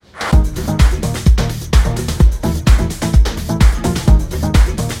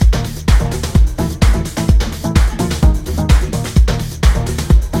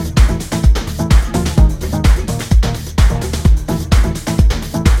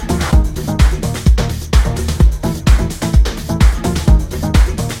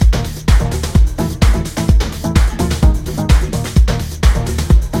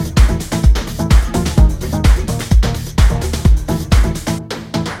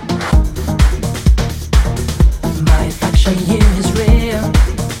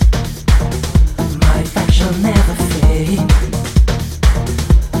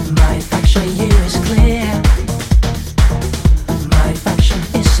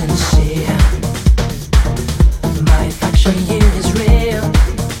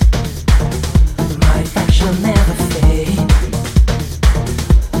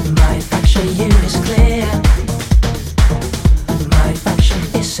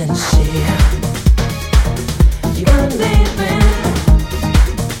sincere. You're going deep in.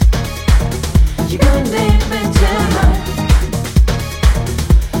 You're going deep in tonight.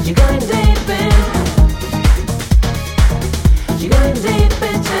 You're going deep in. You're going deep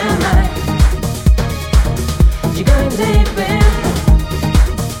in tonight. You're going deep in.